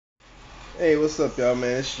Hey, what's up, y'all,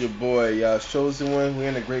 man? It's your boy, y'all, Chosen One. We're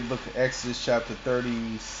in the great book of Exodus, chapter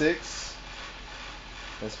 36.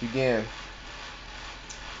 Let's begin.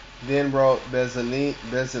 Then brought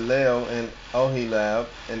Bezalel and Oholiab,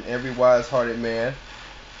 and every wise-hearted man,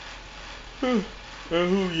 and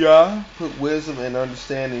who Yah put wisdom and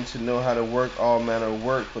understanding to know how to work all manner of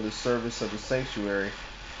work for the service of the sanctuary,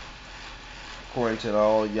 according to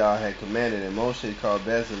all Yah had commanded. And Moshe called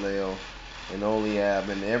Bezalel and Oholiab,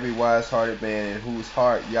 and every wise-hearted man in whose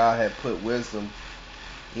heart Yah had put wisdom,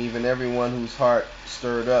 even everyone whose heart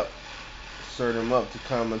stirred him up to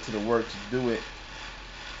come unto the work to do it.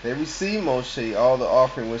 They received Moshe all the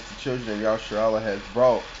offering which the children of Yasharallah had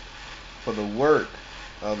brought for the work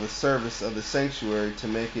of the service of the sanctuary to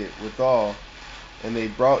make it withal, and they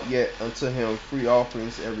brought yet unto him free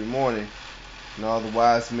offerings every morning. And all the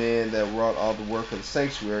wise men that wrought all the work of the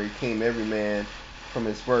sanctuary came every man from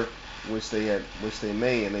his work which they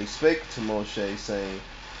made, and they spake to Moshe, saying,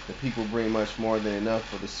 the people bring much more than enough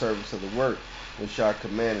for the service of the work which Yah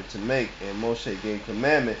commanded to make. And Moshe gave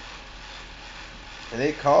commandment, and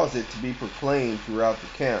they caused it to be proclaimed throughout the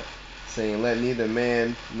camp, saying, let neither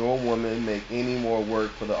man nor woman make any more work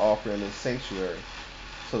for the offering of the sanctuary.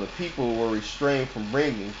 So the people were restrained from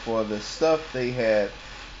bringing, for the stuff they had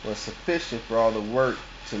was sufficient for all the work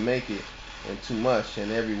to make it, and too much.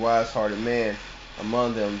 And every wise-hearted man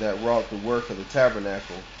among them that wrought the work of the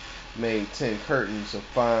tabernacle made 10 curtains of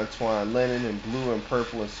fine twined linen, and blue and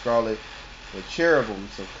purple and scarlet, and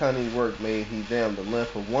cherubims of cunning work made he them. The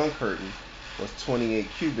length of one curtain was 28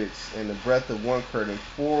 cubits, and the breadth of one curtain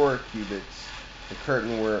 4 cubits. The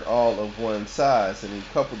curtain were all of one size, and he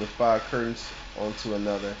coupled the 5 curtains onto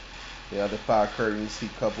another. The other 5 curtains he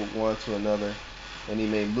coupled one to another, and he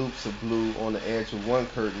made loops of blue on the edge of one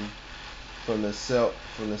curtain from the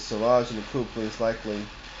selage and the couplings.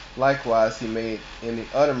 Likewise he made in the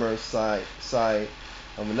uttermost side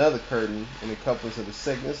of another curtain in the couplings of the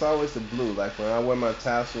second. It's always the blue. Like when I wear my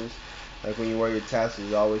tassels, like when you wear your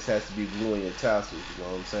tassels, it always has to be blue in your tassels. You know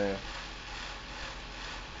what I'm saying?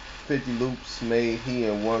 50 loops made he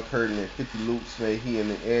in one curtain, and 50 loops made he in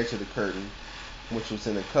the edge of the curtain, which was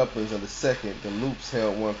in the couplings of the second. The loops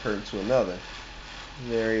held one curtain to another.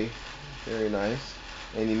 Very, very nice.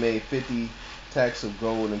 And he made 50 tacks of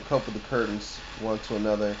gold, and coupled the curtains one to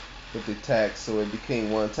another with the tacks, so it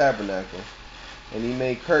became one tabernacle. And he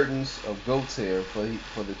made curtains of goat's hair for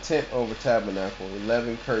the tent over tabernacle.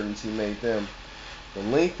 11 curtains he made them. The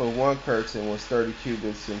length of one curtain was 30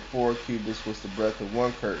 cubits, and 4 cubits was the breadth of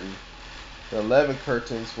one curtain. The 11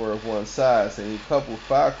 curtains were of one size, and he coupled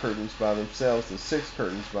 5 curtains by themselves and 6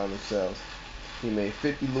 curtains by themselves. He made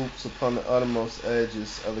 50 loops upon the uttermost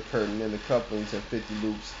edges of the curtain and the couplings, and 50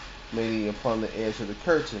 loops made he upon the edge of the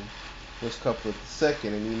curtain, which coupled the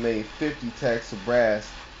second. And he made 50 tacks of brass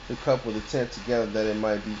to couple the tent together, that it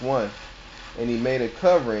might be one. And he made a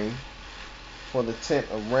covering for the tent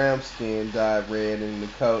of ram skin dyed red, and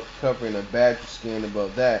the covering of badger skin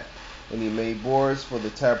above that. And he made boards for the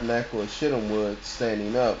tabernacle of shittim wood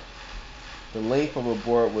standing up. The length of a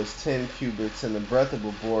board was 10 cubits, and the breadth of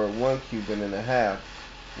a board 1 cubit and a half.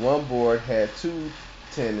 One board had 2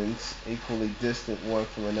 tenons, equally distant one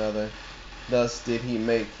from another. Thus did he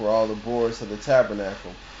make for all the boards of the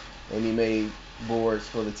tabernacle. And he made boards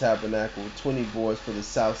for the tabernacle, 20 boards for the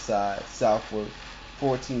south side, southward.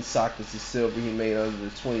 14 sockets of silver he made under the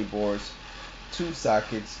 20 boards, 2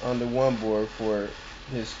 sockets under one board for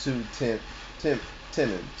his 2 tenons,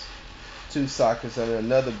 2 sockets under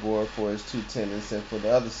another board for his 2 tenons. And for the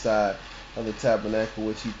other side of the tabernacle,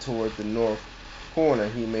 which he toward the north corner,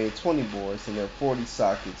 he made 20 boards, and there 40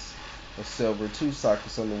 sockets of silver, 2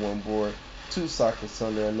 sockets under one board, 2 sockets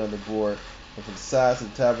under another board. And for the sides of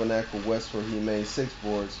the tabernacle westward, he made 6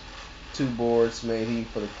 boards. 2 boards made he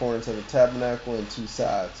for the corners of the tabernacle, and 2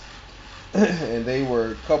 sides. And they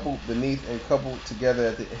were coupled beneath and coupled together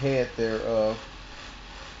at the head thereof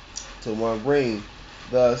to one ring.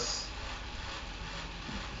 Thus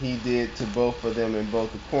he did to both of them in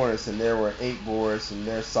both the corners. And there were 8 boards, and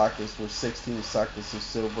their sockets were 16 sockets of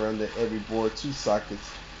silver, under every board 2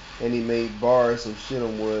 sockets. And he made bars of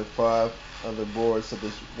shittim wood, 5 of the boards of the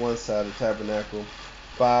one side of the tabernacle,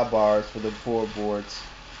 5 bars for the 4 boards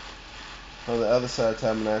on the other side of the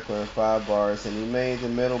tabernacle, and 5 bars. And he made the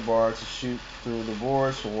middle bar to shoot through the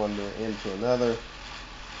boards from one end to another.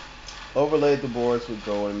 Overlaid the boards with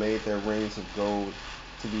gold, and made their rings of gold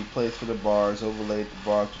to be placed for the bars. Overlaid the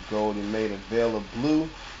bars with gold, and made a veil of blue,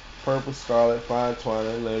 purple, scarlet, fine twine,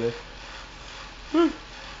 and linen.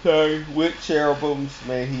 With cherubims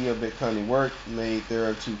made he of it cunning work. Made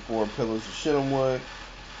thereunto 4 pillars of shittim wood,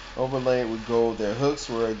 overlaid with gold. Their hooks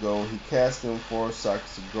were of gold. He cast them 4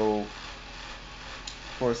 sockets of gold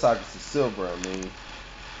 4 sockets of silver,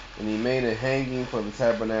 And he made a hanging for the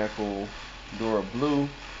tabernacle door of blue,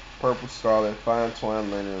 purple, scarlet, fine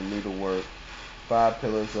twined linen, and needlework. 5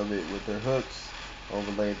 pillars of it with their hooks,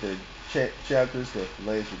 overlaid their chapters, their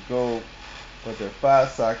fillets with gold, but their 5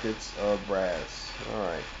 sockets of brass.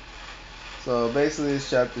 Alright. So basically this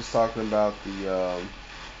chapter is talking about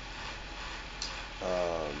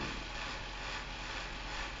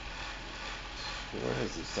what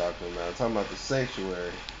is this talking about? It's talking about the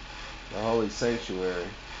sanctuary, the holy sanctuary,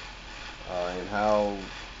 and how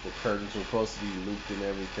the curtains were supposed to be looped and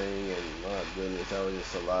everything. And my goodness, that was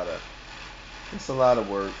just a lot of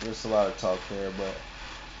work. There's a lot of talk there, but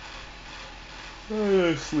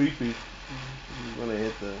sleepy. I'm gonna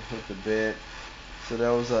hit the bed. So that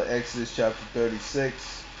was Exodus chapter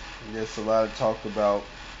 36. There's a lot of talk about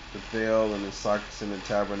the veil and the sockets in the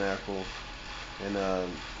tabernacle, and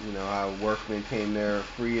how workmen came there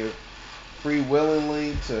free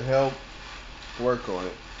willingly to help work on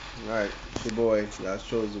it. All right, it's your boy, God's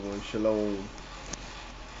chosen one. Shalom.